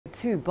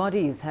two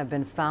bodies have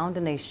been found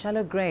in a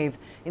shallow grave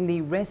in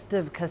the rest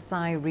of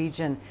Kasai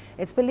region.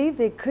 It's believed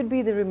they could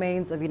be the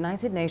remains of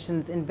United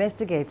Nations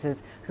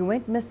investigators who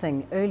went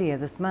missing earlier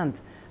this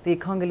month. The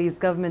Congolese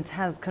government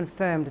has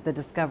confirmed the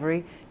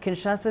discovery.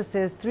 Kinshasa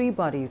says 3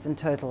 bodies in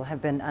total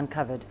have been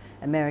uncovered.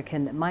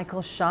 American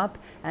Michael Sharp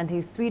and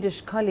his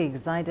Swedish colleague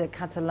Zaida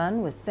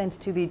Catalan were sent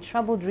to the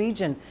troubled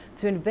region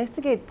to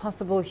investigate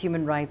possible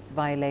human rights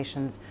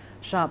violations.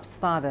 Sharp's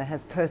father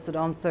has posted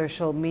on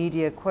social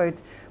media,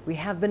 quote, "We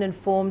have been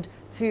informed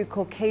 2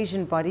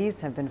 Caucasian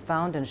bodies have been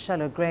found in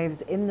shallow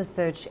graves in the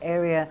search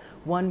area,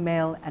 1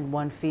 male and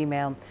 1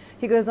 female.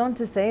 He goes on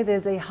to say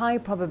there's a high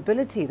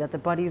probability that the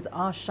bodies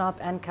are Sharp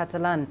and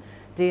Catalan.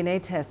 DNA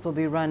tests will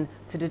be run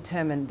to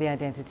determine the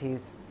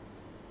identities.